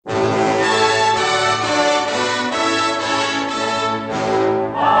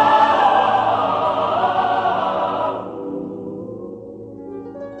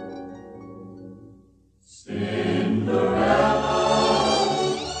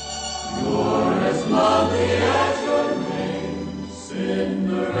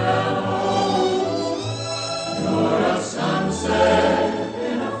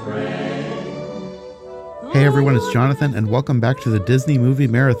everyone, it's Jonathan, and welcome back to the Disney Movie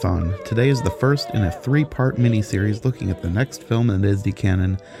Marathon. Today is the first in a 3-part miniseries looking at the next film in the Disney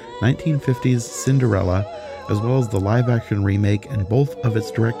canon, 1950's Cinderella, as well as the live-action remake and both of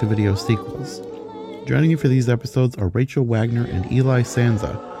its direct-to-video sequels. Joining you for these episodes are Rachel Wagner and Eli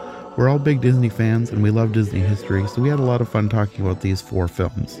Sanza. We're all big Disney fans, and we love Disney history, so we had a lot of fun talking about these 4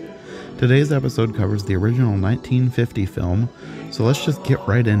 films. Today's episode covers the original 1950 film, so let's just get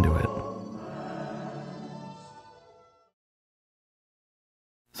right into it.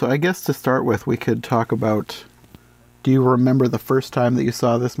 So I guess to start with, we could talk about, do you remember the first time that you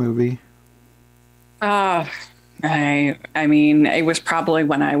saw this movie? I mean, it was probably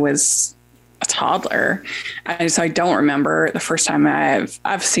when I was a toddler. So I don't remember the first time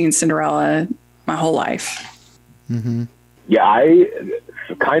I've seen Cinderella my whole life. Mm-hmm. Yeah,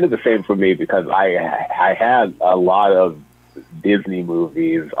 it's kind of the same for me because I had a lot of Disney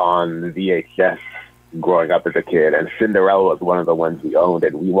movies on VHS growing up as a kid, and Cinderella was one of the ones we owned,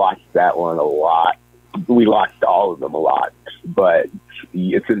 and we watched that one a lot. We watched all of them a lot, but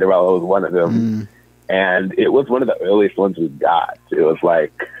Cinderella was one of them, and it was one of the earliest ones we got. It was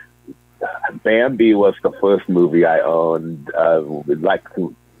like Bambi was the first movie I owned. Like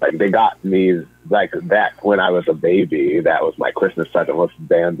they got me like that when I was a baby. That was my Christmas present, was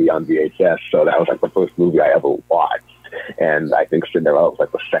Bambi on VHS. So that was like the first movie I ever watched. And I think Cinderella was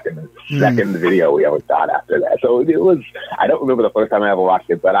like the second video we ever got after that. So it was, I don't remember the first time I ever watched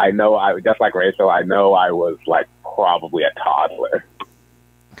it, but I know just like Rachel, I know I was like probably a toddler.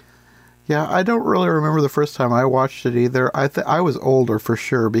 Yeah, I don't really remember the first time I watched it either. I was older for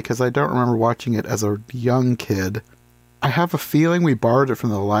sure because I don't remember watching it as a young kid. I have a feeling we borrowed it from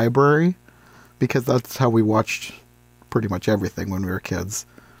the library because that's how we watched pretty much everything when we were kids.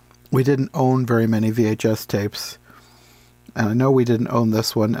 We didn't own very many VHS tapes. And I know we didn't own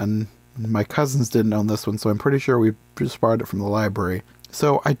this one, and my cousins didn't own this one, so I'm pretty sure we just borrowed it from the library.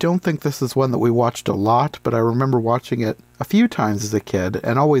 So I don't think this is one that we watched a lot, but I remember watching it a few times as a kid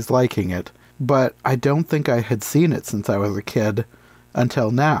and always liking it. But I don't think I had seen it since I was a kid until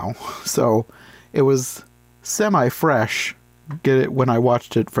now. So it was semi-fresh when I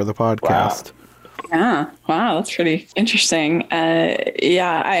watched it for the podcast. Wow. Yeah, wow, that's pretty interesting. I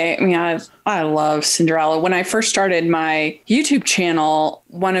love Cinderella. When I first started my YouTube channel,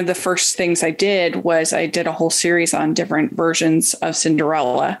 one of the first things I did was I did a whole series on different versions of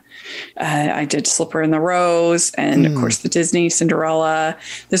Cinderella. I did Slipper and the Rose, and of course the Disney Cinderella.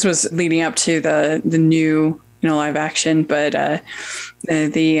 This was leading up to the new live action, but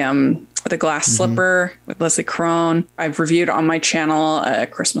the Glass Slipper with Leslie Caron. I've reviewed on my channel a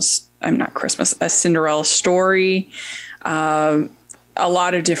Cinderella Story. A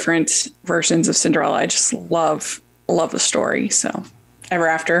lot of different versions of Cinderella. I just love the story. So Ever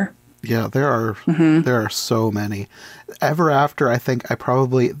After. Yeah, there are so many. Ever After, I think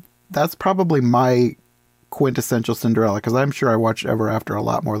that's probably my quintessential Cinderella, because I'm sure I watched Ever After a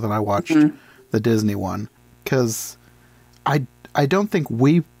lot more than I watched the Disney one. Because I don't think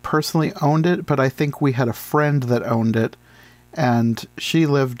we personally owned it, but I think we had a friend that owned it, and she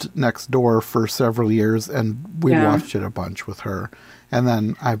lived next door for several years, and we watched it a bunch with her. And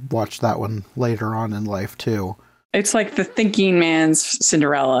then I watched that one later on in life too. It's like the thinking man's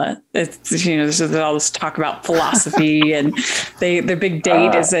Cinderella. It's, there's all this talk about philosophy, and the big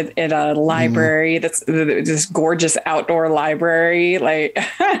date is at a library. That's this gorgeous outdoor library, like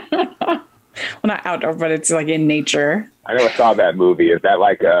well, not outdoor, but it's like in nature. I never saw that movie. Is that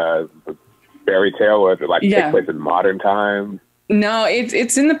like a fairy tale, or is it like take place in modern times? No,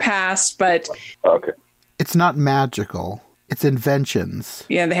 it's in the past, but okay, it's not magical. It's inventions.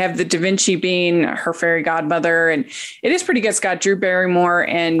 Yeah, they have the Da Vinci being her fairy godmother, and it is pretty good. It's got Drew Barrymore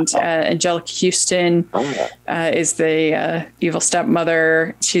and Angelica Houston is the evil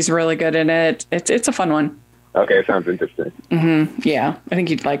stepmother. She's really good in it. It's a fun one. Okay, sounds interesting. Yeah, I think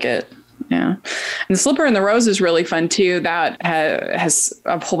you'd like it. Yeah, and The Slipper and the Rose is really fun too. That has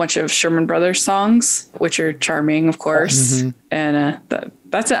a whole bunch of Sherman Brothers songs, which are charming, of course, and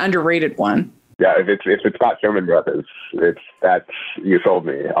that's an underrated one. Yeah, if it's got Sherman Brothers, you sold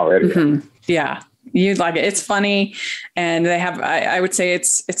me already. Yeah, you'd like it. It's funny, and they have. I would say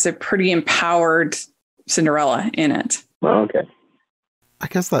it's a pretty empowered Cinderella in it. Oh, okay. I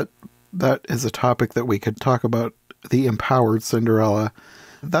guess that is a topic that we could talk about, the empowered Cinderella.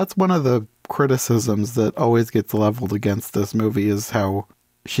 That's one of the criticisms that always gets leveled against this movie, is how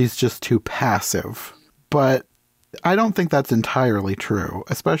she's just too passive. But I don't think that's entirely true,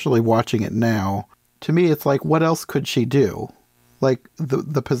 especially watching it now. To me, it's like, what else could she do? Like,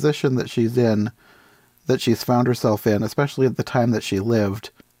 the position that she's in, that she's found herself in, especially at the time that she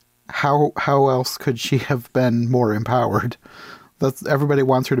lived, how else could she have been more empowered? That's everybody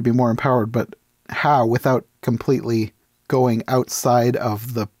wants her to be more empowered, but how without completely going outside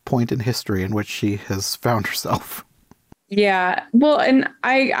of the point in history in which she has found herself? Yeah. Well, and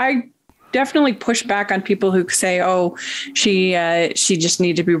I definitely push back on people who say, "Oh, she just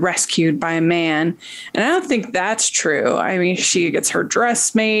needed to be rescued by a man," and I don't think that's true. I mean, she gets her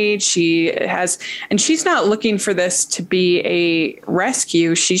dress made. And she's not looking for this to be a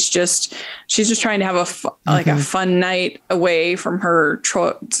rescue. She's just trying to have a fun night away from her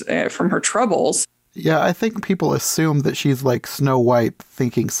troubles. Yeah, I think people assume that she's like Snow White,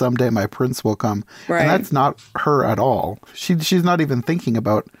 thinking someday my prince will come, Right. and that's not her at all. She's not even thinking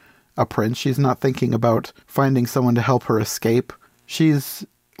about a prince. She's not thinking about finding someone to help her escape. She's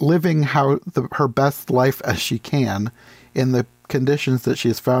living her best life as she can in the conditions that she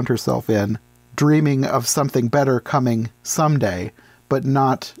has found herself in, dreaming of something better coming someday, but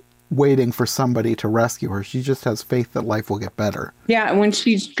not waiting for somebody to rescue her. She just has faith that life will get better. Yeah, and when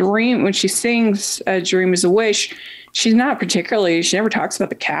she sings "A Dream Is a Wish," she never talks about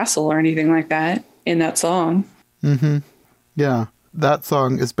the castle or anything like that in that song. Mm-hmm. Yeah. That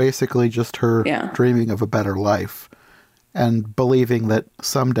song is basically just her dreaming of a better life and believing that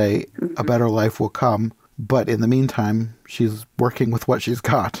someday a better life will come. But in the meantime, she's working with what she's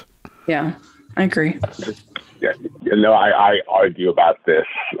got. Yeah, I agree. Yeah, I argue about this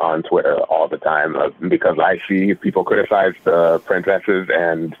on Twitter all the time because I see people criticize the princesses,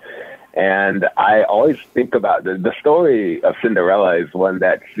 and I always think about the story of Cinderella is one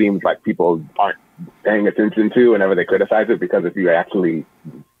that seems like people aren't paying attention to whenever they criticize it, because if you actually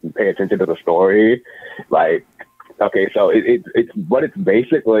pay attention to the story, like, okay, so it's what it's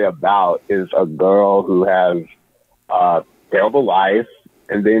basically about is a girl who has a terrible life,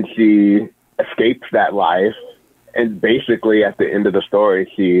 and then she escapes that life, and basically at the end of the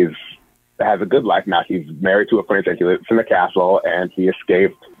story, she has a good life now. She's married to a prince, and she lives in a castle, and she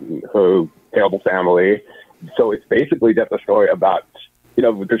escaped her terrible family. So it's basically just a story about,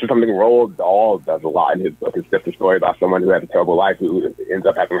 this is something Roald Dahl does a lot in his book. It's just a story about someone who has a terrible life who ends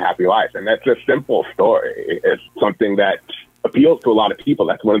up having a happy life. And that's a simple story. It's something that appeals to a lot of people.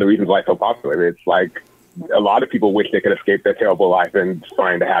 That's one of the reasons why it's so popular. It's like a lot of people wish they could escape their terrible life and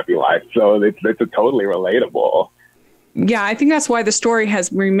find a happy life. So it's a totally relatable. Yeah, I think that's why the story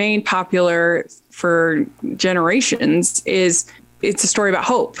has remained popular for generations. It's a story about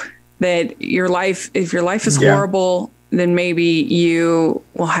hope, that if your life is horrible, then maybe you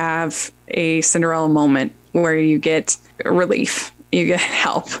will have a Cinderella moment where you get relief, you get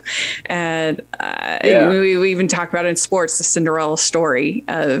help. And we even talk about it in sports, the Cinderella story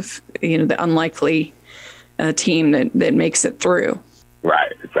of, the unlikely team that makes it through.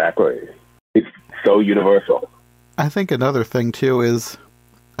 Right, exactly. It's so universal. I think another thing too is,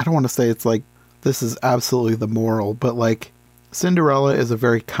 I don't want to say it's like, this is absolutely the moral, but like, Cinderella is a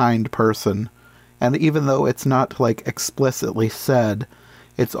very kind person. And even though it's not like explicitly said,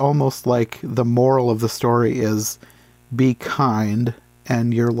 it's almost like the moral of the story is be kind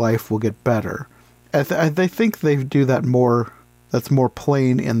and your life will get better. I think they do that more, that's more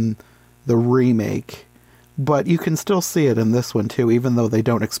plain in the remake, but you can still see it in this one too, even though they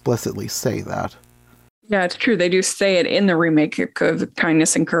don't explicitly say that. Yeah, it's true. They do say it in the remake of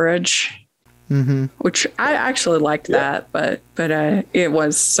Kindness and Courage. Mm-hmm. Which I actually liked that, but it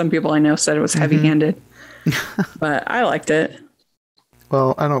was, some people I know said it was heavy-handed, but I liked it.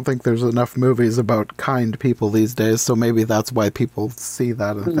 Well, I don't think there's enough movies about kind people these days, so maybe that's why people see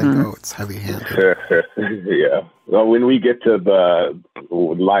that and think, oh, it's heavy-handed. Yeah. Well, when we get to the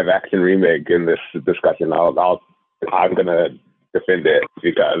live-action remake in this discussion, I'm gonna defend it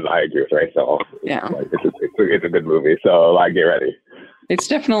because I agree with Rachel. Yeah, it's a good movie, so get ready. It's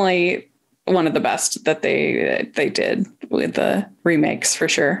definitely one of the best that they did with the remakes, for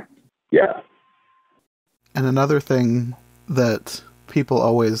sure. Yeah. And another thing that people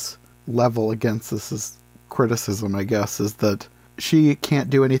always level against this is criticism, I guess, is that she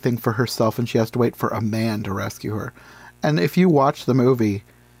can't do anything for herself and she has to wait for a man to rescue her. And if you watch the movie,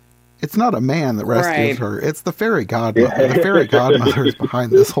 it's not a man that rescues her. It's the fairy godmother. Yeah. The fairy godmother is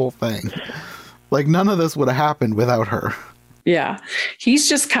behind this whole thing. Like, none of this would have happened without her. Yeah. He's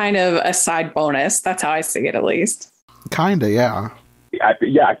just kind of a side bonus. That's how I see it, at least. Kinda, yeah.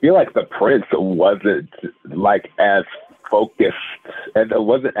 I feel like the prince wasn't as focused, and it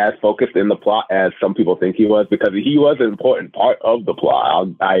wasn't as focused in the plot as some people think he was, because he was an important part of the plot.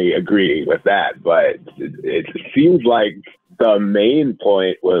 I agree with that, but it seems like the main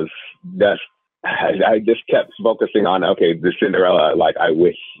point was just, I just kept focusing on, okay, the Cinderella, I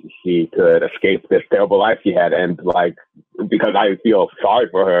wish she could escape this terrible life she had, and because I feel sorry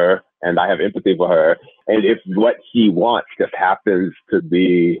for her and I have empathy for her. And if what she wants just happens to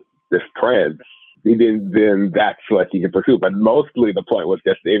be this prince, then that's what she can pursue. But mostly the point was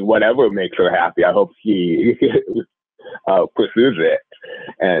just, whatever makes her happy, I hope she pursues it.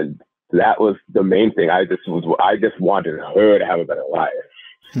 And that was the main thing. I just wanted her to have a better life.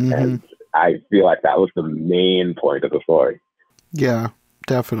 Mm-hmm. And I feel like that was the main point of the story. Yeah,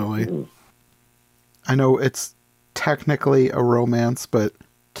 definitely. Mm-hmm. I know it's technically a romance, but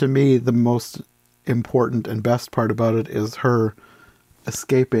to me, the most important and best part about it is her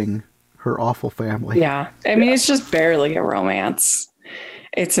escaping her awful family. Yeah. I mean, it's just barely a romance.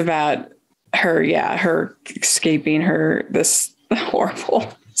 It's about her, her escaping this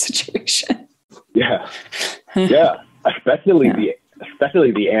horrible situation. Yeah. Yeah. Especially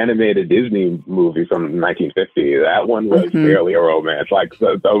the animated Disney movie from 1950. That one was barely a romance. Like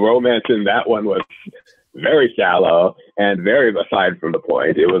the romance in that one was very shallow and very aside from the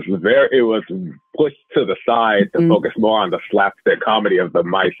point. It was pushed to the side to focus more on the slapstick comedy of the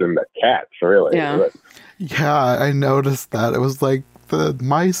mice and the cats, really. Yeah. Yeah, I noticed that. It was like the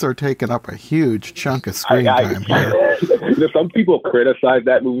mice are taking up a huge chunk of screen time here. Some people criticize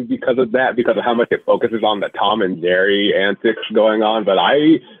that movie because of how much it focuses on the Tom and Jerry antics going on, but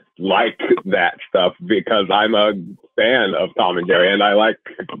I like that stuff because I'm a fan of Tom and Jerry and I like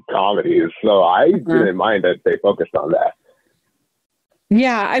comedies, so I didn't mind that they focused on that.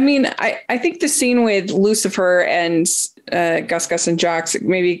 Yeah, I mean, I think the scene with Lucifer and Gus and Jocks,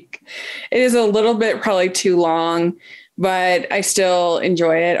 maybe it is a little bit probably too long, but I still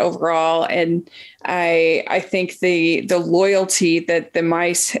enjoy it overall. And I think the loyalty that the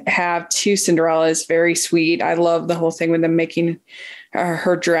mice have to Cinderella is very sweet. I love the whole thing with them making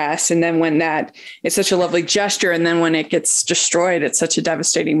her dress. And then when it's such a lovely gesture. And then when it gets destroyed, it's such a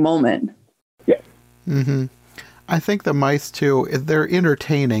devastating moment. Yeah. Mm-hmm. I think the mice too, they're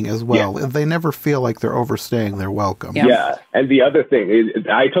entertaining as well. Yeah. They never feel like they're overstaying their welcome. Yeah. And the other thing is,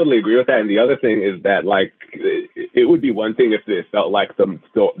 I totally agree with that. And the other thing is that, like, it would be one thing if it felt like the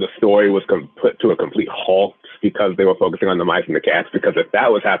story was put to a complete halt because they were focusing on the mice and the cats. Because if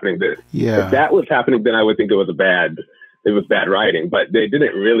that was happening, then I would think it was bad writing. But they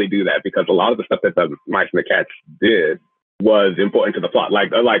didn't really do that because a lot of the stuff that the mice and the cats did was important to the plot.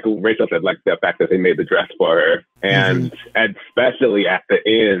 Like Rachel said, like the fact that they made the dress for her, and especially at the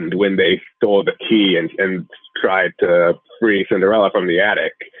end when they stole the key and tried to free Cinderella from the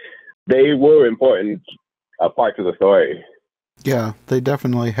attic, they were important parts of the story. Yeah,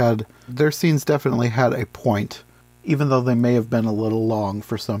 their scenes definitely had a point, even though they may have been a little long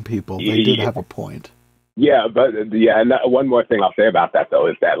for some people. They did have a point. Yeah, and one more thing I'll say about that though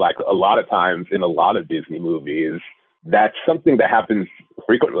is that, like, a lot of times in a lot of Disney movies, that's something that happens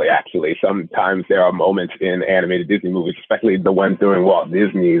frequently, actually. Sometimes there are moments in animated Disney movies, especially the ones during Walt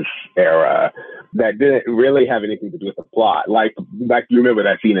Disney's era, that didn't really have anything to do with the plot. Like you remember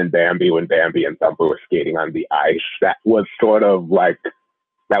that scene in Bambi when Bambi and Thumper were skating on the ice? That was sort of like,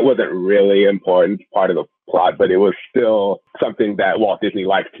 that wasn't really important part of the plot, but it was still something that Walt Disney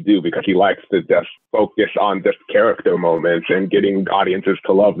likes to do because he likes to just focus on just character moments and getting audiences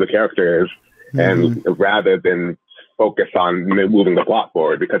to love the characters, and rather than focus on moving the plot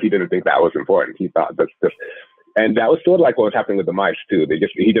forward, because he didn't think that was important. He thought that's just, and that was sort of like what was happening with the mice too.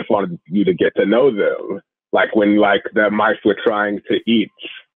 He just wanted you to get to know them. Like when the mice were trying to eat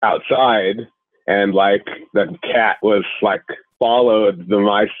outside, and like the cat was like followed the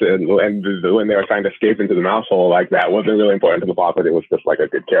mice, and when they were trying to escape into the mouse hole, like that wasn't really important to the plot, but it was just like a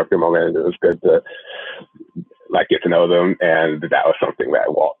good character moment, and it was good to like get to know them, and that was something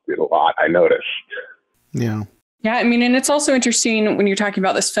that Walt did a lot, I noticed. Yeah. Yeah, I mean, and it's also interesting when you're talking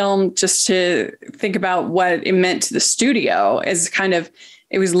about this film, just to think about what it meant to the studio as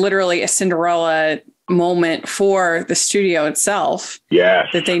it was literally a Cinderella moment for the studio itself. Yeah.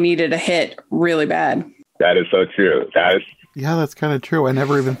 That they needed a hit really bad. That is so true. Yeah, that's kind of true. I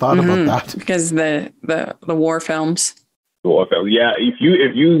never even thought about that. Because the war films. The war films. Yeah, if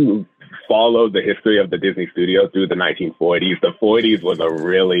you follow the history of the Disney studio through the 1940s, the 40s was a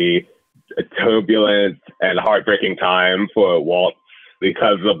really turbulent and heartbreaking time for Walt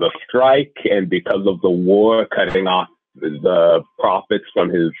because of the strike and because of the war cutting off the profits from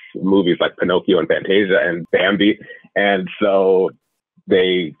his movies like Pinocchio and Fantasia and Bambi. And so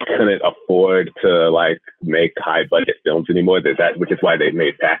they couldn't afford to like make high budget films anymore. Which is why they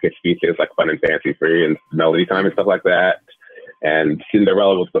made package features like Fun and Fancy Free and Melody Time and stuff like that. And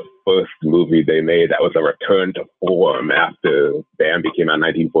Cinderella was the first movie they made that was a return to form after Bambi came out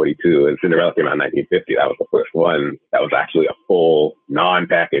in 1942 and Cinderella came out in 1950. That was the first one that was actually a full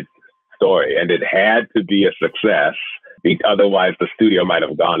non-packaged story. And it had to be a success Otherwise, the studio might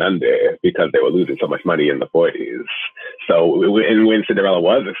have gone under because they were losing so much money in the 40s. So when Cinderella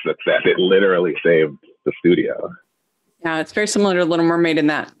was a success, it literally saved the studio. Yeah, it's very similar to Little Mermaid in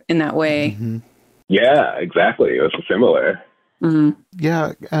that way. Mm-hmm. Yeah, exactly. It was similar. Mm-hmm.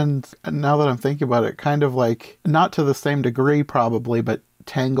 Yeah, and now that I'm thinking about it, kind of like, not to the same degree probably, but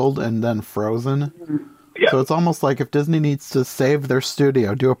Tangled and then Frozen. Mm-hmm. Yeah. So it's almost like if Disney needs to save their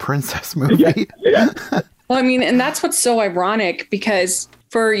studio, do a princess movie. Yeah. Well, I mean, and that's what's so ironic, because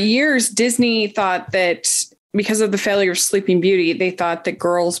for years, Disney thought that because of the failure of Sleeping Beauty, they thought that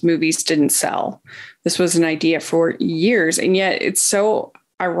girls' movies didn't sell. This was an idea for years. And yet it's so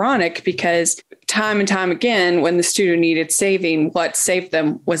ironic because time and time again, when the studio needed saving, what saved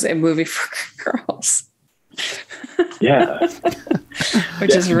them was a movie for girls. Yeah.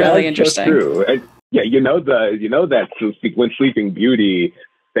 Which is really interesting. So true. And, yeah, that when Sleeping Beauty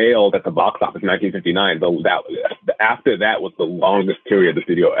failed at the box office in 1959, after that was the longest period the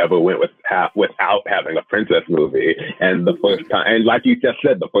studio ever went without having a princess movie. And the first time, and like you just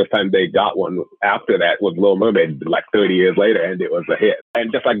said, the first time they got one after that was Little Mermaid, like 30 years later, and it was a hit.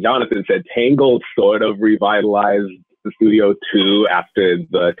 And just like Jonathan said, Tangled sort of revitalized the studio too after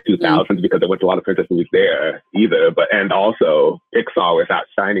the 2000s because there wasn't a lot of princess movies there either. And also Pixar was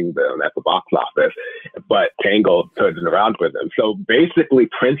outshining them at the box office, but Tangled turned it around for them. So basically,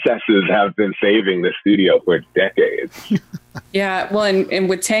 princesses have been saving the studio for decades. Yeah, well, and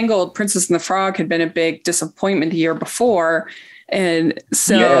with Tangled, Princess and the Frog had been a big disappointment the year before, and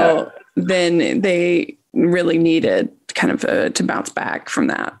so then they really needed kind of to bounce back from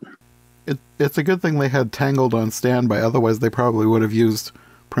that. It's a good thing they had Tangled on standby. Otherwise, they probably would have used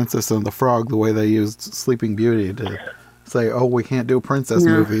Princess and the Frog the way they used Sleeping Beauty to say, "Oh, we can't do princess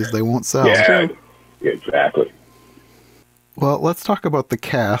movies; they won't sell." Yeah, exactly. Well, let's talk about the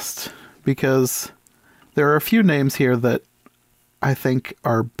cast, because there are a few names here that I think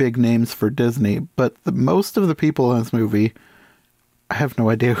are big names for Disney, but most of the people in this movie, I have no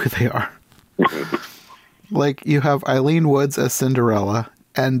idea who they are. Like, you have Eileen Woods as Cinderella,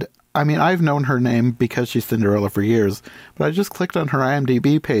 and I mean, I've known her name because she's Cinderella for years, but I just clicked on her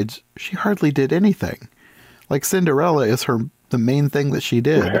IMDb page. She hardly did anything. Like, Cinderella is the main thing that she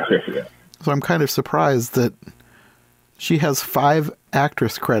did. So I'm kind of surprised that she has 5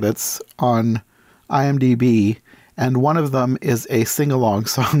 actress credits on IMDb, and one of them is a sing-along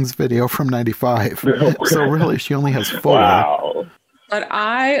songs video from 95. So really, she only has 4. Wow. But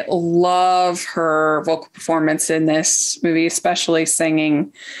I love her vocal performance in this movie, especially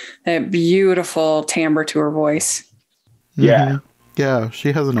singing that beautiful timbre to her voice. Yeah. Mm-hmm. Yeah,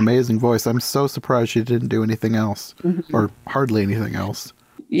 she has an amazing voice. I'm so surprised she didn't do anything else, or hardly anything else.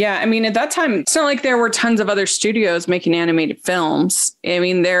 Yeah, I mean, at that time, it's not like there were tons of other studios making animated films. I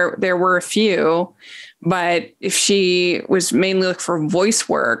mean, there were a few, but if she was mainly looking for voice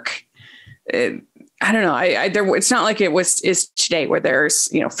work, I don't know. It's not like is today where there's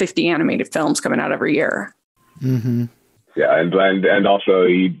 50 animated films coming out every year. Mm-hmm. Yeah, and also,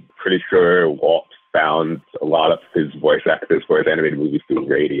 I'm pretty sure Walt found a lot of his voice actors for his animated movies through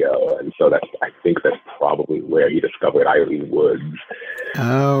radio, and so I think that's probably where he discovered Eileen Woods.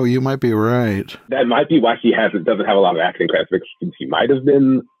 Oh, you might be right. That might be why she doesn't have a lot of acting credits, because she might have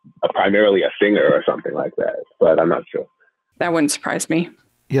been primarily a singer or something like that, but I'm not sure. That wouldn't surprise me.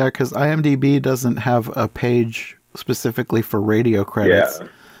 Yeah, because IMDb doesn't have a page specifically for radio credits. Yeah.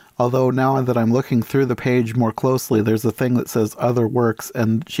 Although now that I'm looking through the page more closely, there's a thing that says other works,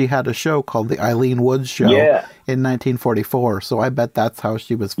 and she had a show called The Eileen Woods Show in 1944, so I bet that's how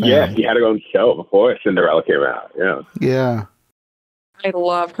she was found. Yeah, she had her own show before Cinderella came out. Yeah. I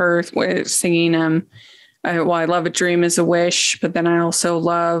love her singing. I Love a Dream is a Wish, but then I also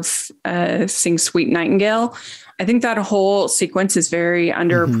love Sing Sweet Nightingale. I think that whole sequence is very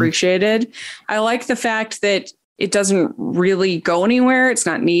underappreciated. I like the fact that it doesn't really go anywhere. It's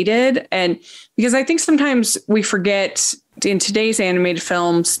not needed. And because I think sometimes we forget in today's animated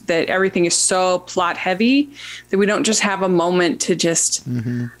films that everything is so plot heavy that we don't just have a moment to just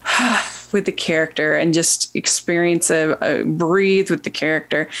with the character and just experience breathe with the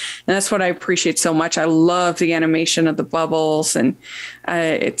character. And that's what I appreciate so much. I love the animation of the bubbles, and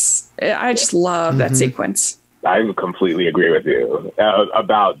I just love that sequence. I completely agree with you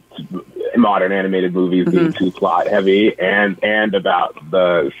about modern animated movies being too plot heavy, and about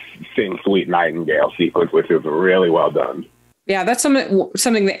the Sing Sweet Nightingale sequence, which is really well done. Yeah, that's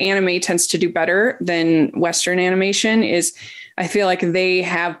something that anime tends to do better than Western animation. Is I feel like they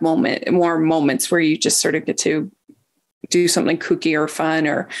have more moments where you just sort of get to do something kooky or fun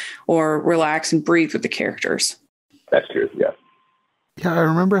or relax and breathe with the characters. That's true. Yeah. Yeah, I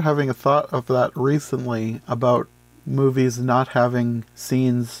remember having a thought of that recently about movies not having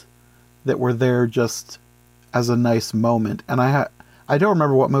scenes that were there just as a nice moment. And I don't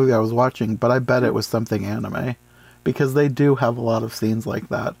remember what movie I was watching, but I bet it was something anime, because they do have a lot of scenes like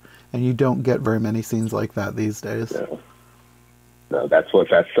that, and you don't get very many scenes like that these days. No, that's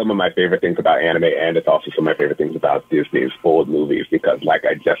some of my favorite things about anime, and it's also some of my favorite things about Disney's old movies, because, like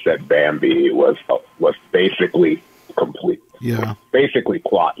I just said, Bambi was basically complete. Yeah, basically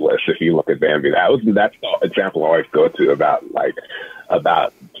plotless. If you look at Bambi, that's the example I always go to about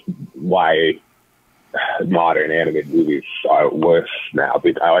why modern animated movies are worse now.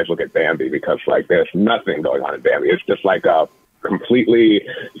 I always look at Bambi because, like, there's nothing going on in Bambi. It's just like a completely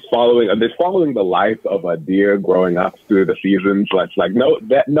following the life of a deer growing up through the seasons. It's like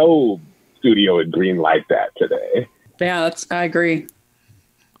no studio would green light that today. Yeah, I agree.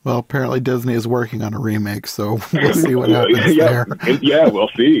 Well, apparently Disney is working on a remake, so we'll see what happens there. Yeah,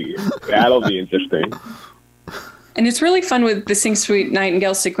 we'll see. That'll be interesting. And it's really fun with the Sing Sweet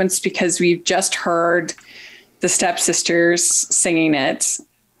Nightingale sequence, because we've just heard the stepsisters singing it.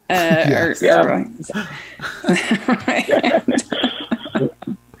 Oh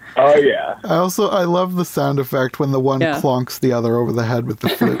yeah. I love the sound effect when the one clonks the other over the head with the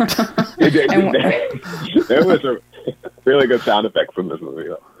flute. There was a really good sound effect from this movie.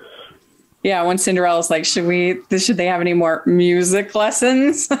 Yeah, when Cinderella's like, should they have any more music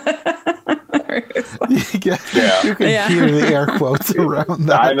lessons? You can hear the air quotes around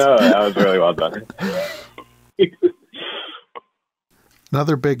that. I know, that was really well done.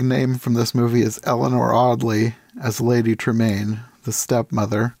 Another big name from this movie is Eleanor Audley as Lady Tremaine, the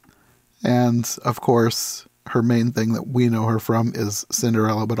stepmother. And, of course, her main thing that we know her from is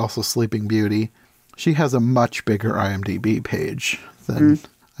Cinderella, but also Sleeping Beauty. She has a much bigger IMDb page than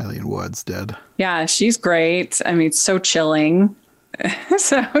Eileen Woods did. Yeah, she's great. I mean, it's so chilling.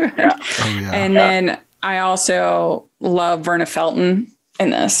 And then I also love Verna Felton in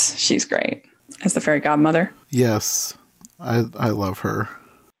this. She's great as the fairy godmother. Yes, I love her.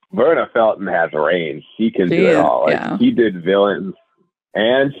 Verna Felton has range. She can do it all. Like, she did villains,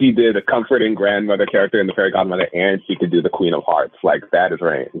 and she did a comforting grandmother character in the fairy godmother, and she could do the Queen of Hearts. Like, that is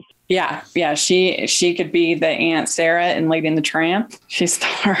range. Yeah. She could be the Aunt Sarah in Lady and the Tramp. She's the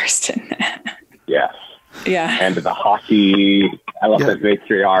worst in that. Yes. Yeah. And the haughty elephant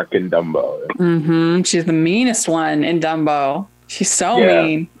matriarch in Dumbo. Mm-hmm. She's the meanest one in Dumbo. She's so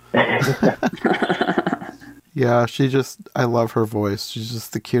mean. Yeah, I love her voice. She's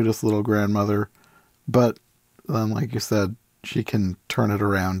just the cutest little grandmother. But then, like you said, she can turn it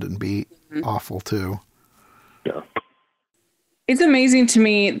around and be awful too. Yeah. It's amazing to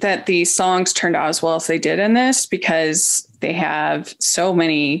me that the songs turned out as well as they did in this, because they have so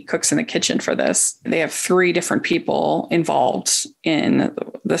many cooks in the kitchen for this. They have 3 different people involved in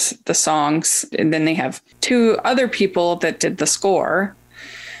the songs. And then they have 2 other people that did the score.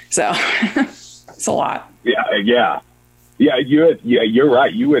 So it's a lot. Yeah. You're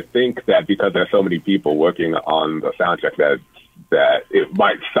right. You would think that because there's so many people working on the soundtrack that it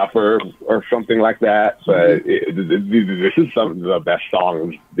might suffer or something like that. But this is some of the best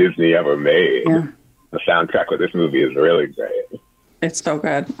songs Disney ever made. Yeah. The soundtrack of this movie is really great. It's so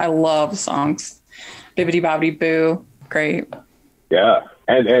good. I love songs. Bibbidi Bobbidi Boo. Great. Yeah.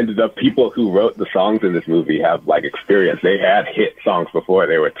 And the people who wrote the songs in this movie have, like, experience. They had hit songs before.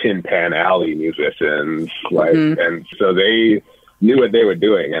 They were Tin Pan Alley musicians. Like, and so they knew what they were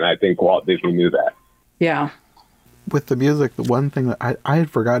doing. And I think Walt Disney knew that. Yeah. With the music, the one thing that I had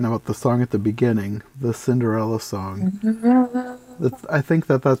forgotten about the song at the beginning, the Cinderella song. I think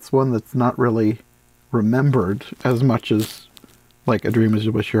that's one that's not really remembered as much as, like, A Dream Is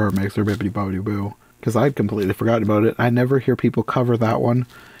What Your Heart Makes or Bibbidi Bobbidi Boo. Because I'd completely forgotten about it. I never hear people cover that one.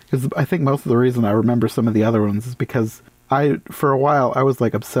 Because I think most of the reason I remember some of the other ones is because for a while, I was,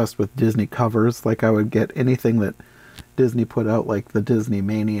 like, obsessed with Disney covers. Like, I would get anything that Disney put out, like the Disney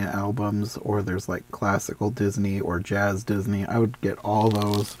Mania albums, or there's, like, classical Disney or jazz Disney. I would get all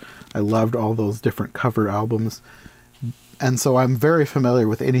those. I loved all those different cover albums. And so I'm very familiar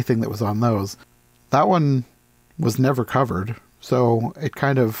with anything that was on those. That one was never covered. So it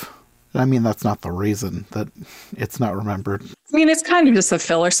kind of... I mean, that's not the reason that it's not remembered. I mean, it's kind of just a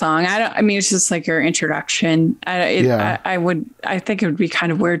filler song. It's just like your introduction. I think it would be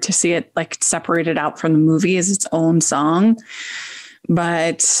kind of weird to see it, like, separated out from the movie as its own song.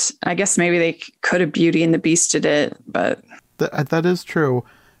 But I guess maybe they could have Beauty and the Beasted it. But that is true.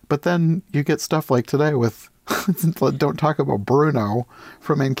 But then you get stuff like today with Don't Talk About Bruno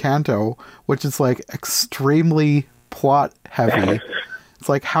from Encanto, which is, like, extremely plot heavy. It's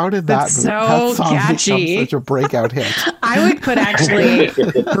like, how did that song become such a breakout hit? I would put actually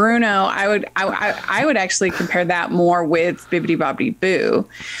Bruno. I would actually compare that more with Bibbidi Bobbidi Boo,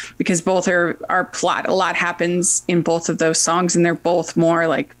 because both are plot. A lot happens in both of those songs, and they're both more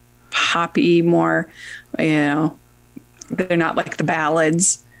like poppy, more, they're not like the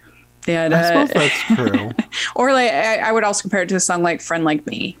ballads. Yeah, I suppose that's true. Or like I would also compare it to a song like "Friend Like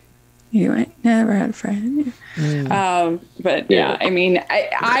Me." You ain't never had a friend. But yeah, I mean,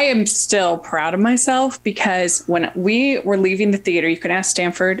 I am still proud of myself, because when we were leaving the theater, you can ask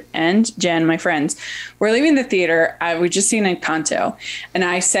Stanford and Jen, my friends, we're leaving the theater. We just seen Encanto, and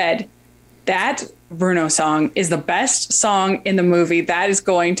I said, that Bruno song is the best song in the movie. That is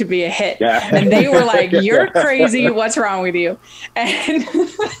going to be a hit. Yeah. And they were like, you're crazy. What's wrong with you? And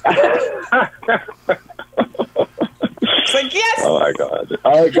it's like, yes. Oh my god!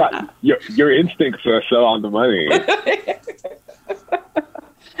 Oh my god! Your instincts are so on the money.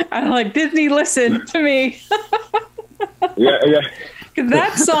 I'm like, Disney, listen to me. Yeah.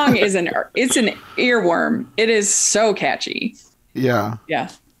 That song is it's an earworm. It is so catchy. Yeah. Yeah.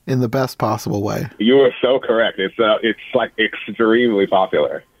 In the best possible way. You are so correct. It's like extremely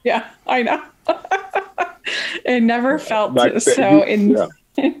popular. Yeah, I know. It never felt so into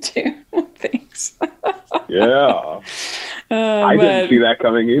things. Yeah. I didn't see that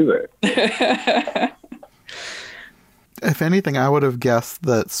coming either. If anything, I would have guessed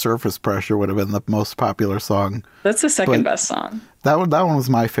that Surface Pressure would have been the most popular song. That's the second best song. That one was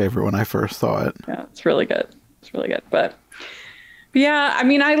my favorite when I first saw it. Yeah, it's really good. It's really good. But yeah, I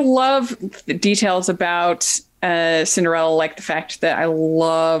mean, I love the details about Cinderella, like the fact that I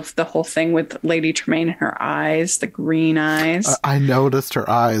love the whole thing with Lady Tremaine and her eyes, the green eyes. I noticed her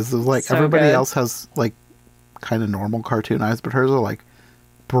eyes. It was like, so everybody good. else has like kind of normal cartoon eyes, but hers are like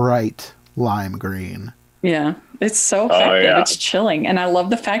bright lime green. Yeah, it's so effective. Yeah. It's chilling. And I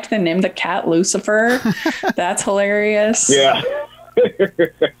love the fact they named the cat Lucifer. That's hilarious. Yeah.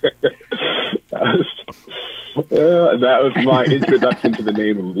 That was my introduction to the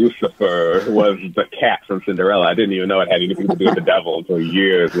name Lucifer, was the cat from Cinderella. I didn't even know it had anything to do with the devil until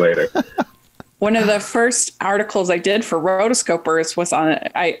years later. One of the first articles I did for Rotoscopers was on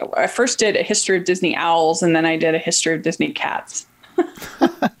it. I first did a history of Disney owls, and then I did a history of Disney cats.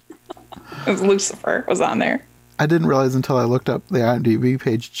 It was Lucifer was on there. I didn't realize until I looked up the IMDb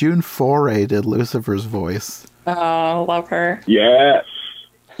page. June Foray did Lucifer's voice. Oh, love her. Yes.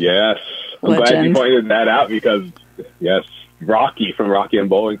 I'm Legend. glad you pointed that out, because, yes, Rocky from Rocky and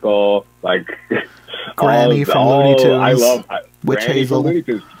Bullwinkle, like Granny from Looney Tunes. I love Witch Granny Hazel. from Looney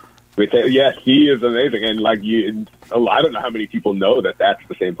Tunes. Yes, he is amazing, and like I don't know how many people know that that's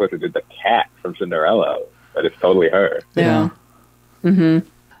the same person who did the cat from Cinderella, but it's totally her. Yeah. Mm-hmm.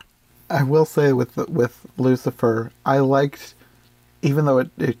 I will say with Lucifer, I liked, even though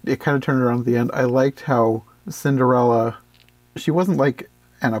it kind of turned around at the end, I liked how Cinderella, she wasn't like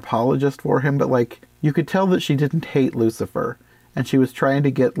an apologist for him, but like you could tell that she didn't hate Lucifer, and she was trying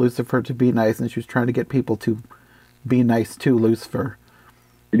to get Lucifer to be nice, and she was trying to get people to be nice to Lucifer.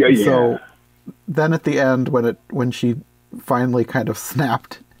 Yeah. So then at the end, when she finally kind of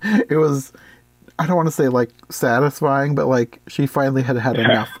snapped, it was, I don't want to say like satisfying, but like she finally had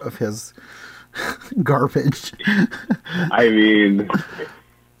enough of his garbage. I mean,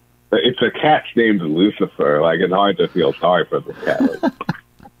 it's a cat named Lucifer. Like, it's hard to feel sorry for the cat.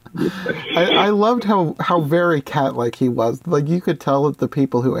 I loved how very cat-like he was. Like, you could tell that the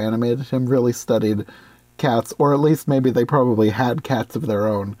people who animated him really studied cats, or at least maybe they probably had cats of their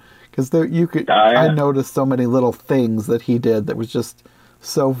own. Because I noticed so many little things that he did that was just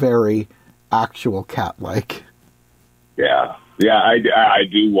so very actual cat-like. Yeah, I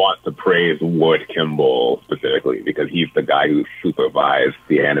do want to praise Ward Kimball specifically, because he's the guy who supervised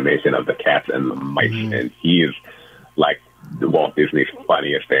the animation of the cats and the mice, and he's like Walt Disney's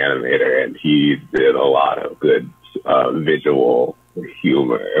funniest animator, and he did a lot of good visual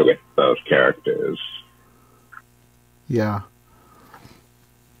humor with those characters. Yeah.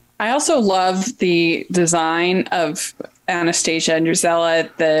 I also love the design of Anastasia and Drizella,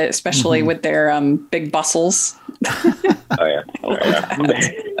 especially with their big bustles. Oh yeah.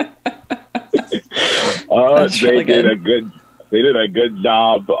 They did a good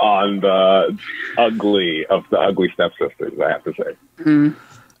job on the ugly stepsisters, I have to say. Mm.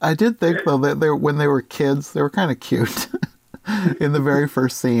 I did think though that when they were kids, they were kind of cute in the very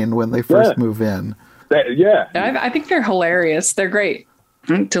first scene when they first move in. I think they're hilarious. They're great.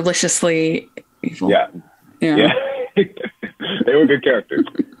 Deliciously evil. Yeah. They were good characters.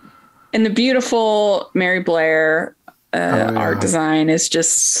 And the beautiful Mary Blair art design is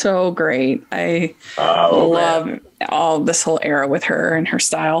just so great. I love all this whole era with her and her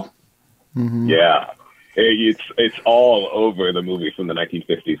style. Mm-hmm. Yeah. It's all over the movie from the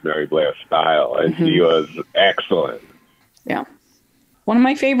 1950s Mary Blair style, and she was excellent. Yeah. One of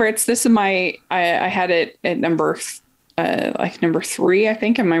my favorites. This is I had it at number 3, I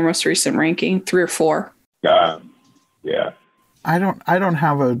think, in my most recent ranking, 3 or 4. Yeah. I don't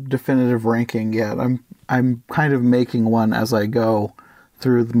have a definitive ranking yet. I'm kind of making one as I go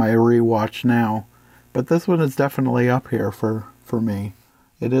through my rewatch now. But this one is definitely up here for me.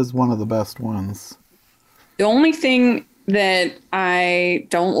 It is one of the best ones. The only thing that I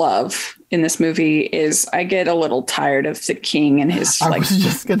don't love in this movie is I get a little tired of the king and his I was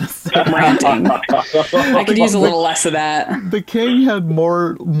just gonna say ranting. I could use a little less of that. The king had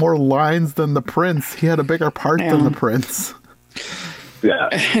more lines than the prince. He had a bigger part than the prince. Yeah,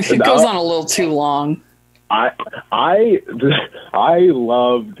 it goes on a little too long. I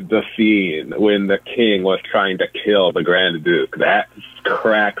loved the scene when the king was trying to kill the Grand Duke. That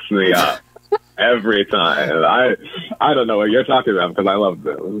cracks me up every time. I don't know what you're talking about because I love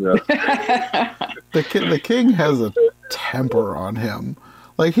them. The king has a temper on him.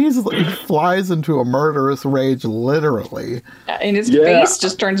 Like he flies into a murderous rage, literally. And his face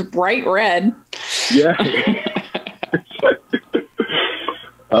just turns bright red. Yeah.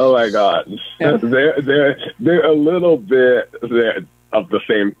 Oh my God! Yeah. They're a little bit of the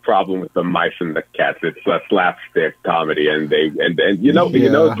same problem with the mice and the cats. It's a slapstick comedy, and you know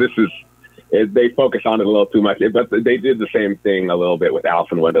this is they focus on it a little too much. But they did the same thing a little bit with Alice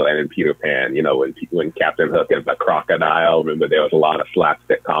in Wonderland and Peter Pan. You know, when Captain Hook is a crocodile. Remember, there was a lot of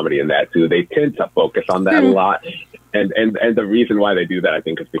slapstick comedy in that too. They tend to focus on that a lot. And the reason why they do that, I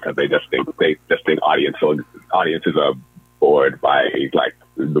think, is because they just think audiences are bored by like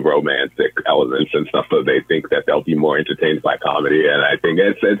the romantic elements and stuff, so they think that they'll be more entertained by comedy. And I think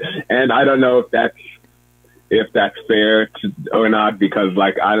and I don't know if that's fair or not, because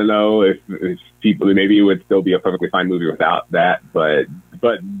like I don't know if people, maybe it would still be a perfectly fine movie without that, but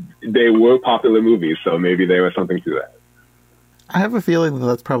they were popular movies, so maybe there was something to that. I have a feeling that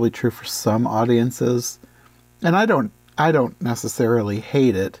that's probably true for some audiences, and I don't necessarily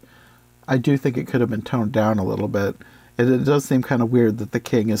hate it. I do think it could have been toned down a little bit. It does seem kind of weird that the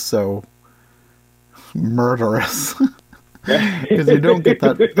king is so murderous. Because you don't get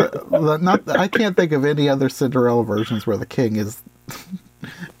that. I can't think of any other Cinderella versions where the king is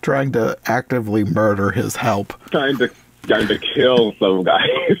trying to actively murder his help. Trying to kill some guy.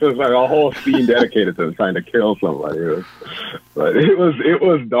 It was like a whole scene dedicated to him trying to kill somebody. But it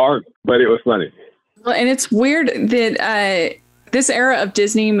was dark, but it was funny. Well, and it's weird that this era of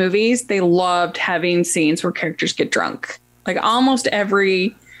Disney movies, they loved having scenes where characters get drunk. Like almost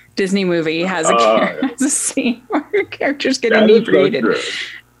every Disney movie has a scene where characters get inebriated.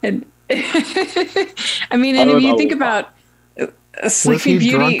 And I mean, and if you think about Sleeping Beauty, was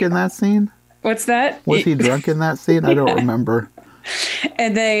he drunk in that scene? What's that? Was he drunk in that scene? I don't remember.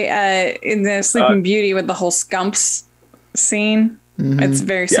 And they in the Sleeping Beauty with the whole Scumps scene, it's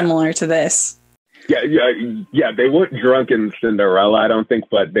very similar to this. Yeah. They weren't drunk in Cinderella, I don't think,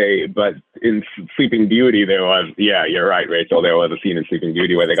 but in Sleeping Beauty there was. Yeah, you're right, Rachel. There was a scene in Sleeping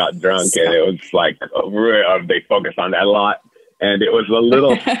Beauty where they got drunk, and it was like they focused on that a lot, and it was a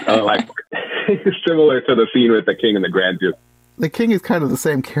little like similar to the scene with the King and the Grand Duke. The King is kind of the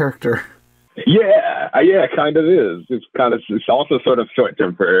same character. Yeah, kind of is. It's also sort of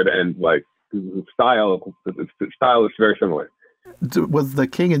short-tempered, and like style is very similar. Was the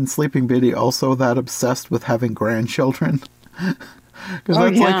king in Sleeping Beauty also that obsessed with having grandchildren? Because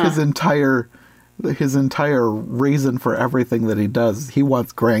that's like his entire reason for everything that he does. He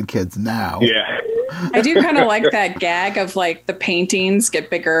wants grandkids now. Yeah. I do kind of like that gag of like the paintings get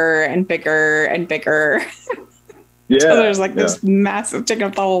bigger and bigger and bigger. Yeah. So there's like this massive taking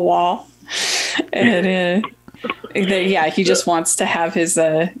up the whole wall. And he just wants to have his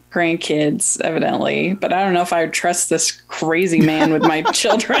grandkids, evidently. But I don't know if I would trust this crazy man with my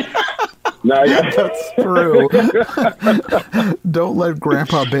children. No, that's true. Don't let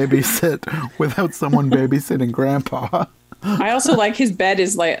Grandpa babysit without someone babysitting Grandpa. I also like his bed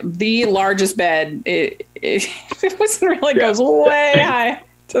is like the largest bed. It wasn't really goes way high.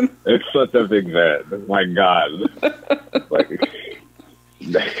 It's such a big bed. My God.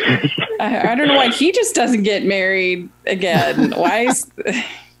 I don't know why he just doesn't get married again. Why is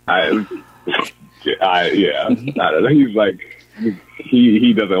I don't know. He's like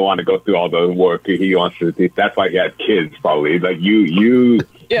he doesn't want to go through all the work he wants to do. That's why he had kids, probably. Like you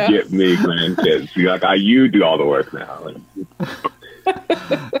get me grandkids. You're like you do all the work now.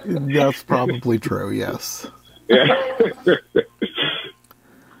 That's probably true. Yes. Yeah.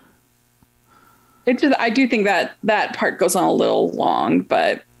 I do think that part goes on a little long,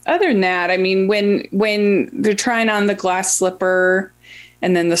 but other than that, I mean, when they're trying on the glass slipper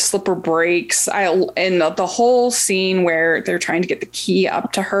and then the slipper breaks, and the whole scene where they're trying to get the key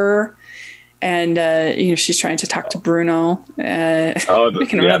up to her, and she's trying to talk to Bruno. Another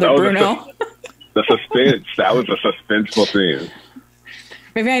Bruno. The suspense. That was a suspenseful scene.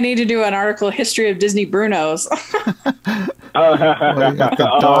 Maybe I need to do an article, History of Disney Brunos. Well, you got the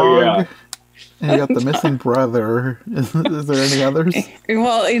dog. Yeah. And you got the missing brother. Is there any others?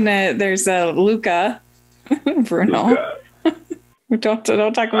 Well, there's Luca. Bruno. Luca.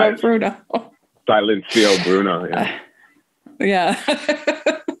 Don't talk about Bruno. Silent Seal Bruno. Yeah.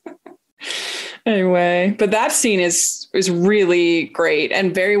 Anyway, but that scene is really great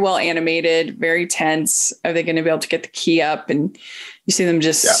and very well animated, very tense. Are they going to be able to get the key up? And you see them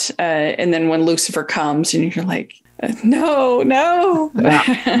just, and then when Lucifer comes, and you're like, no. No,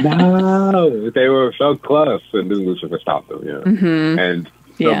 they were so close, and then Lucifer stopped them. Yeah, mm-hmm. And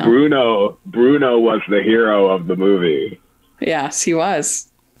so Bruno was the hero of the movie. Yes, he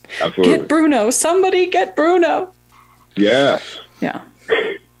was. Absolutely. Get Bruno! Somebody get Bruno! Yes. Yeah.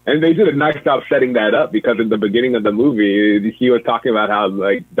 And they did a nice job setting that up, because in the beginning of the movie, he was talking about how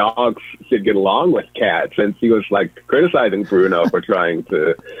like dogs should get along with cats, and he was like criticizing Bruno for trying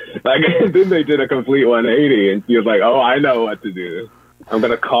to and then they did a complete 180, and he was like, "Oh, I know what to do. I'm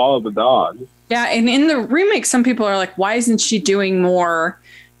gonna call the dog." Yeah, and in the remake, some people are like, "Why isn't she doing more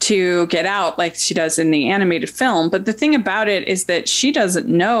to get out like she does in the animated film?" But the thing about it is that she doesn't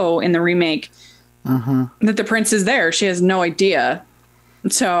know in the remake that the prince is there. She has no idea.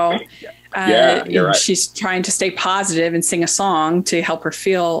 So you're right. She's trying to stay positive and sing a song to help her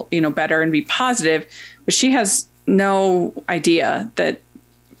feel, better and be positive. But she has no idea that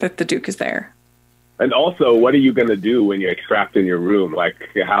the Duke is there. And also, what are you going to do when you're trapped in your room? Like,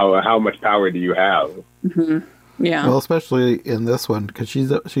 how much power do you have? Mm-hmm. Yeah. Well, especially in this one, because she's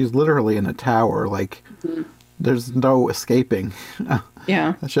literally in a tower. Like, there's no escaping.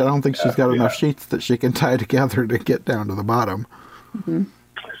 Yeah. I don't think she's got enough sheets that she can tie together to get down to the bottom. Mm-hmm.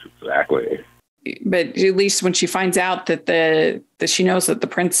 Exactly. But at least when she finds out that she knows that the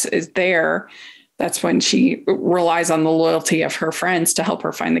prince is there, that's when she relies on the loyalty of her friends to help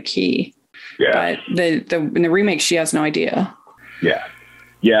her find the key. Yeah. But in the remake, she has no idea. Yeah.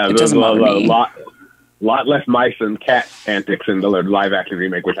 Yeah. It doesn't bother me. Lot less mice and cat antics in the live action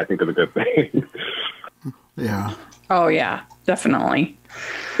remake, which I think is a good thing. Yeah. Oh yeah, definitely.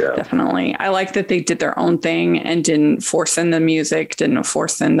 Yeah. Definitely. I like that they did their own thing and didn't force in the music, didn't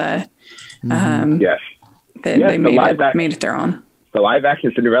force in the yes. They made it their own. The live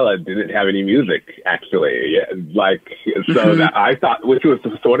action Cinderella didn't have any music, actually. Yeah, that I thought, which was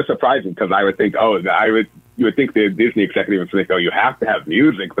sort of surprising, because I would think, you would think the Disney executives would think, you have to have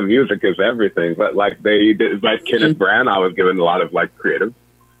music. The music is everything. But they did, Kenneth Branagh was given a lot of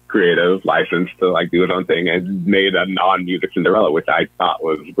creative license to do his own thing, and made a non-music Cinderella, which I thought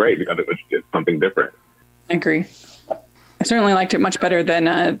was great because it was just something different. I agree. I certainly liked it much better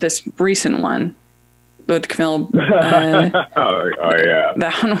than this recent one with Camille. Yeah.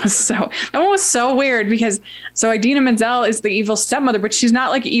 That one was so weird, because Idina Menzel is the evil stepmother, but she's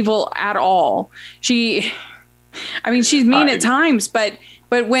not evil at all. She's mean at times, but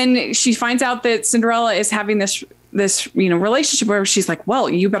when she finds out that Cinderella is having this relationship where she's like, well,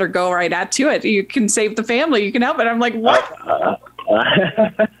 you better go right to it. You can save the family. You can help it. I'm like, what?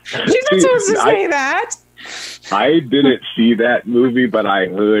 She's not supposed to say that. I didn't see that movie, but I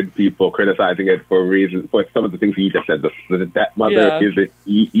heard people criticizing it for some of the things you just said. That mother isn't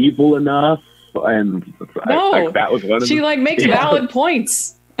evil enough, and that was one of she makes valid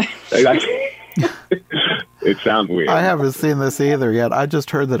points. It sounds weird. I haven't seen this either yet. I just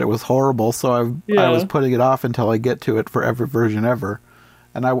heard that it was horrible, so I was putting it off until I get to it for every version ever.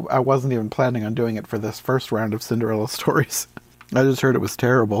 And I wasn't even planning on doing it for this first round of Cinderella stories. I just heard it was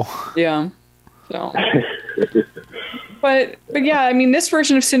terrible. Yeah. So. But yeah, this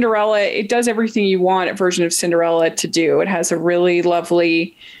version of Cinderella, it does everything you want a version of Cinderella to do. It has a really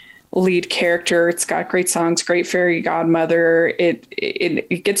lovely lead character. It's got great songs, great fairy godmother.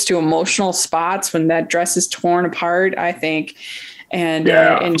 It gets to emotional spots when that dress is torn apart, I think. And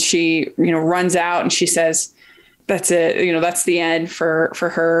and she, runs out and she says, that's it. That's the end for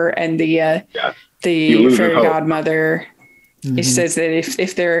her and the fairy godmother. Mm-hmm. He says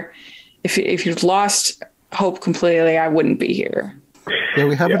that if you've lost hope completely, I wouldn't be here. Yeah,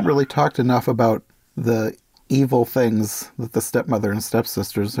 we haven't really talked enough about the evil things that the stepmother and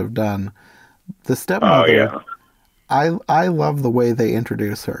stepsisters have done. The stepmother, I love the way they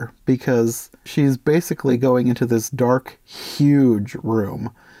introduce her, because she's basically going into this dark, huge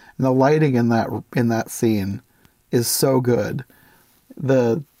room, and the lighting in that scene is so good.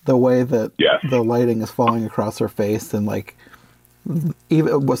 The The way that Yes. the lighting is falling across her face, and like,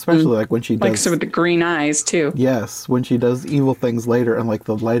 even especially like when she does, Like so with the green eyes too. yes, when she does evil things later, and like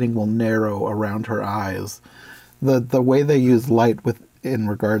the lighting will narrow around her eyes. The way they use light in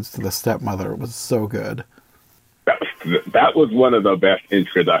regards to the stepmother was so good. That was one of the best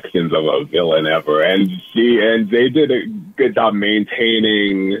introductions of a villain ever, and they did a good job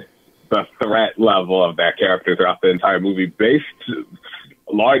maintaining the threat level of that character throughout the entire movie, based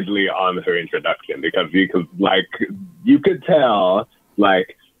largely on her introduction, because you could tell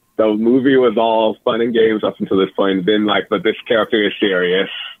like the movie was all fun and games up until this point. Then but this character is serious.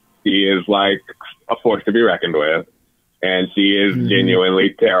 She is like a force to be reckoned with, and she is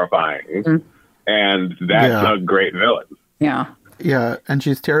genuinely terrifying, and that's a great villain. Yeah. Yeah, and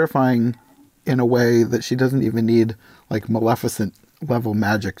she's terrifying in a way that she doesn't even need like Maleficent level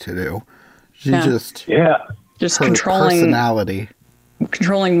magic to do. She just Just her personality.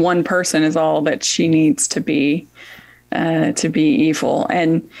 controlling one person is all that she needs to be evil.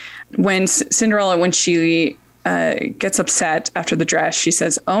 And when Cinderella, when she gets upset after the dress, she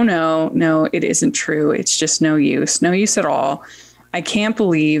says, "Oh no, it isn't true. It's just no use at all. I can't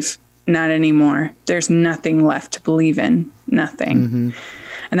believe, not anymore. There's nothing left to believe in, nothing."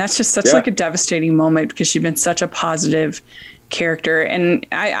 And that's just such like a devastating moment, because she'd been such a positive character. And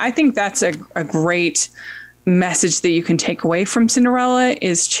I think that's a great message that you can take away from Cinderella,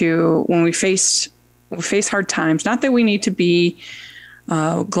 is to, when we face hard times, not that we need to be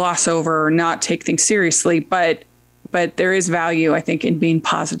gloss over or not take things seriously, but there is value, I think, in being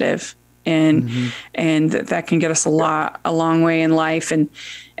positive, and that can get us a long way in life. And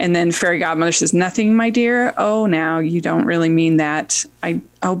then Fairy Godmother says, "Nothing, my dear. Oh, now you don't really mean that.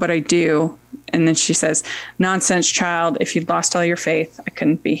 But I do." And then she says, "Nonsense, child. If you'd lost all your faith, I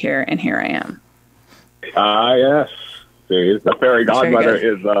couldn't be here, and here I am." Yes. The fairy godmother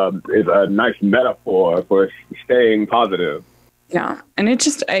is a nice metaphor for staying positive. Yeah. And it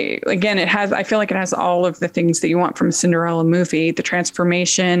just, I feel like it has all of the things that you want from a Cinderella movie. The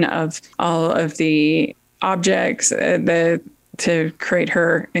transformation of all of the objects, to create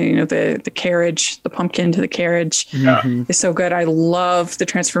her, the carriage, the pumpkin to the carriage is so good. I love the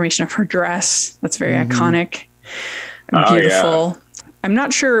transformation of her dress. That's very iconic and beautiful. I'm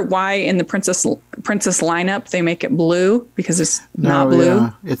not sure why in the princess lineup they make it blue, because it's not blue.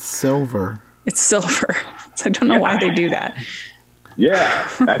 Yeah. It's silver. It's silver. So I don't know why they do that. Yeah,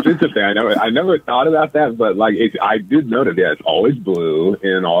 that's interesting. I never thought about that, but I did notice. Yeah, it's always blue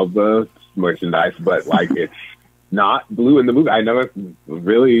in all the merchandise, but it's not blue in the movie. I never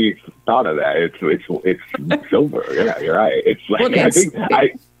really thought of that. It's silver. Yeah, you're right. It's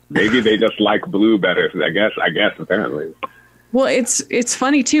maybe they just like blue better. I guess apparently. Well, it's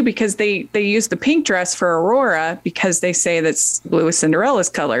funny too, because they use the pink dress for Aurora, because they say that blue is Cinderella's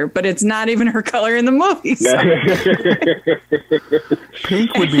color, but it's not even her color in the movie. So.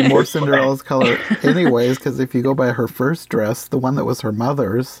 Pink would be more Cinderella's color anyways, because if you go by her first dress, the one that was her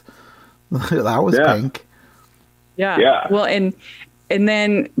mother's, that was pink. Yeah. Well, and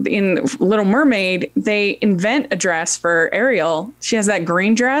then in Little Mermaid, they invent a dress for Ariel. She has that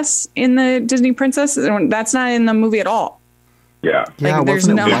green dress in the Disney Princess. That's not in the movie at all. Yeah. Yeah,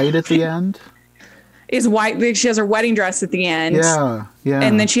 wasn't it white at the end? Is white. She has her wedding dress at the end. Yeah.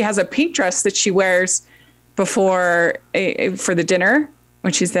 And then she has a pink dress that she wears before for the dinner,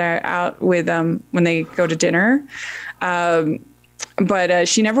 when she's there out with when they go to dinner. But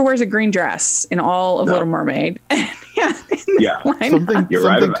she never wears a green dress in all of Little Mermaid.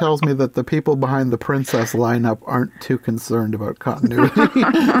 Something tells me that the people behind the princess lineup aren't too concerned about continuity.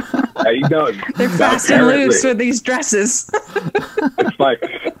 They're fast and loose with these dresses. It's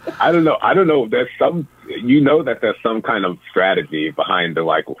I don't know. There's some kind of strategy behind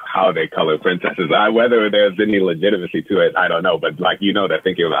how they color princesses. Whether there's any legitimacy to it, I don't know. But they're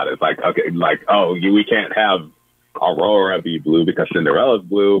thinking about it. It's we can't have Aurora be blue because Cinderella's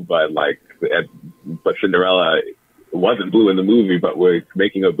blue, but Cinderella wasn't blue in the movie, but we're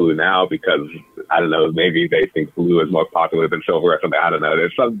making her blue now because I don't know, maybe they think blue is more popular than silver or something. I don't know.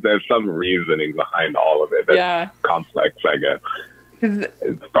 There's some reasoning behind all of it that's complex, I guess.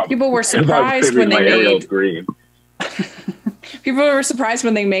 People were surprised when they made green. People were surprised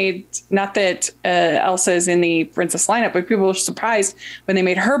when they made, not that Elsa is in the princess lineup, but people were surprised when they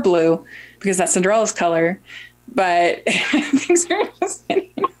made her blue, because that's Cinderella's color. But things are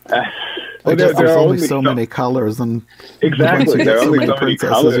interesting. I guess there's only so many colors, and once you get so many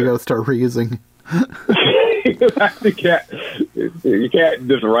princesses, you got to start reusing. You can't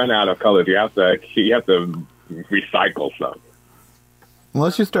just run out of colors. You have to recycle some.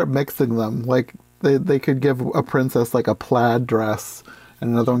 Unless you start mixing them, they could give a princess a plaid dress,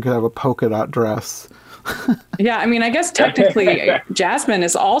 and another one could have a polka dot dress. Yeah, I mean, I guess technically Jasmine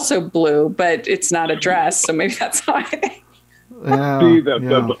is also blue, but it's not a dress, so maybe that's why. Yeah, See,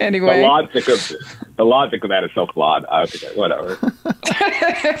 Anyway. the logic of that is so flawed. Whatever.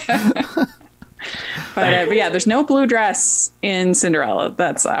 But yeah, there's no blue dress in Cinderella.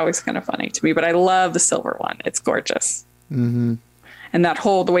 That's always kind of funny to me, but I love the silver one. It's gorgeous. Mm-hmm. And that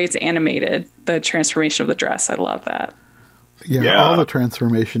whole, the way it's animated, the transformation of the dress, I love that. Yeah, all the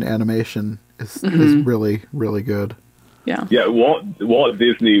transformation animation is really, really good. Yeah. Yeah, Walt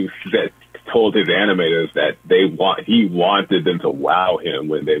Disney told his animators that he wanted them to wow him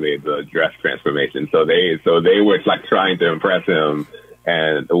when they made the dress transformation. So they were like trying to impress him,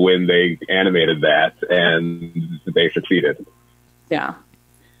 and when they animated that, and they succeeded. Yeah.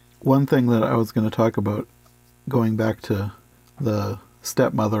 One thing that I was going to talk about, going back to the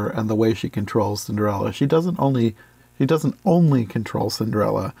stepmother and the way she controls Cinderella, she doesn't only control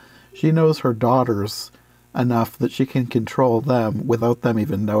Cinderella. She knows her daughters enough that she can control them without them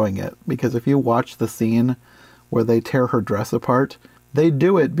even knowing it. Because if you watch the scene where they tear her dress apart, they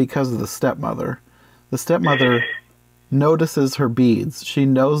do it because of the stepmother. The stepmother notices her beads. She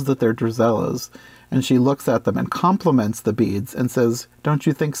knows that they're Drizella's, and she looks at them and compliments the beads and says, "Don't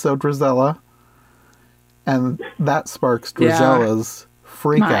you think so, Drizella?" And that sparks Drizella's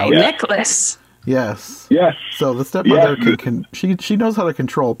freak My out. necklace. Yes. Yes. So the stepmother she knows how to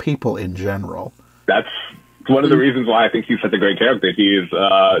control people in general. That's one of the reasons why I think he's such a great character.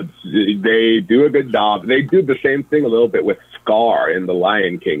 They do a good job. They do the same thing a little bit with Scar in The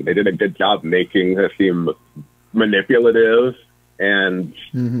Lion King. They did a good job making her seem manipulative and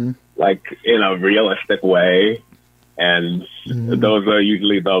like in a realistic way. And those are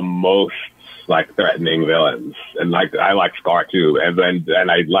usually the most like threatening villains. And like I like Scar too, and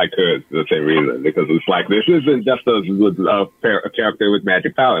I like her for the same reason, because it's like this isn't just a character with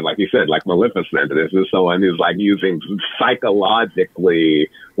magic power, like you said, like Maleficent. This is someone who's like using psychologically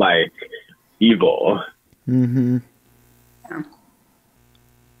like evil. Mm-hmm. Yeah.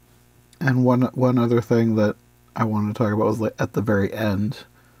 And one other thing that I wanted to talk about was like at the very end,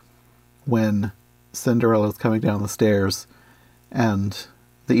 when Cinderella's coming down the stairs and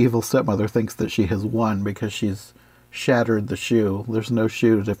the evil stepmother thinks that she has won because she's shattered the shoe. There's no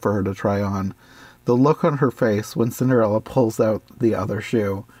shoe for her to try on. The look on her face when Cinderella pulls out the other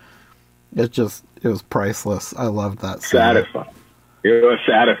shoe, it was priceless. I loved that scene. Satisfying. It was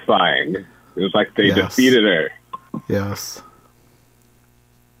satisfying. It was like they defeated her. Yes.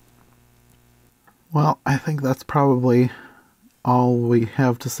 Well, I think that's probably all we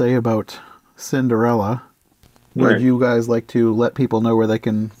have to say about Cinderella. Would you guys like to let people know where they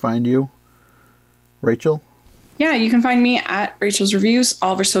can find you? Rachel? Yeah, you can find me at Rachel's Reviews,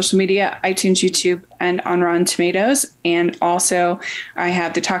 all over social media, iTunes, YouTube, and on Rotten Tomatoes. And also, I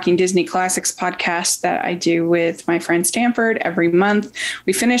have the Talking Disney Classics podcast that I do with my friend Stanford every month.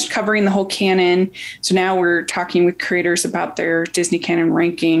 We finished covering the whole canon, so now we're talking with creators about their Disney canon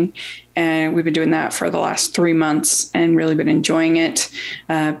ranking. And we've been doing that for the last 3 months and really been enjoying it.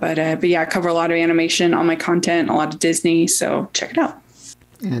 But yeah, I cover a lot of animation on my content, a lot of Disney, so check it out.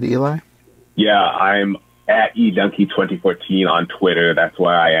 And Eli? Yeah, I'm at eDonkey2014 on Twitter. That's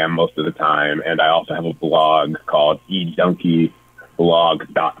where I am most of the time. And I also have a blog called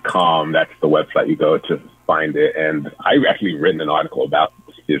eDonkeyblog.com. That's the website you go to find it. And I've actually written an article about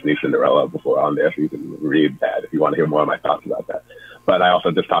Disney Cinderella before on there, so you can read that if you want to hear more of my thoughts about that. But I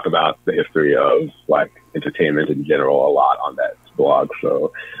also just talk about the history of like entertainment in general a lot on that blog.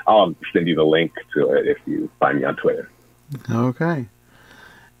 So I'll send you the link to it if you find me on Twitter. Okay.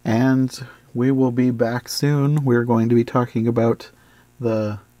 And we will be back soon. We're going to be talking about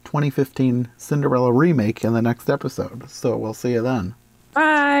the 2015 Cinderella remake in the next episode. So we'll see you then.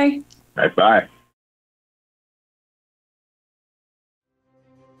 Bye. Bye.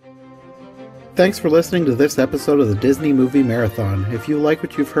 Thanks for listening to this episode of the Disney Movie Marathon. If you like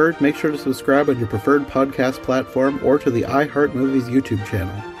what you've heard, make sure to subscribe on your preferred podcast platform or to the iHeart Movies YouTube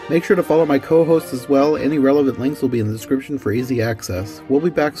channel. Make sure to follow my co-hosts as well. Any relevant links will be in the description for easy access. We'll be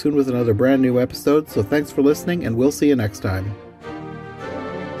back soon with another brand new episode, so thanks for listening, and we'll see you next time.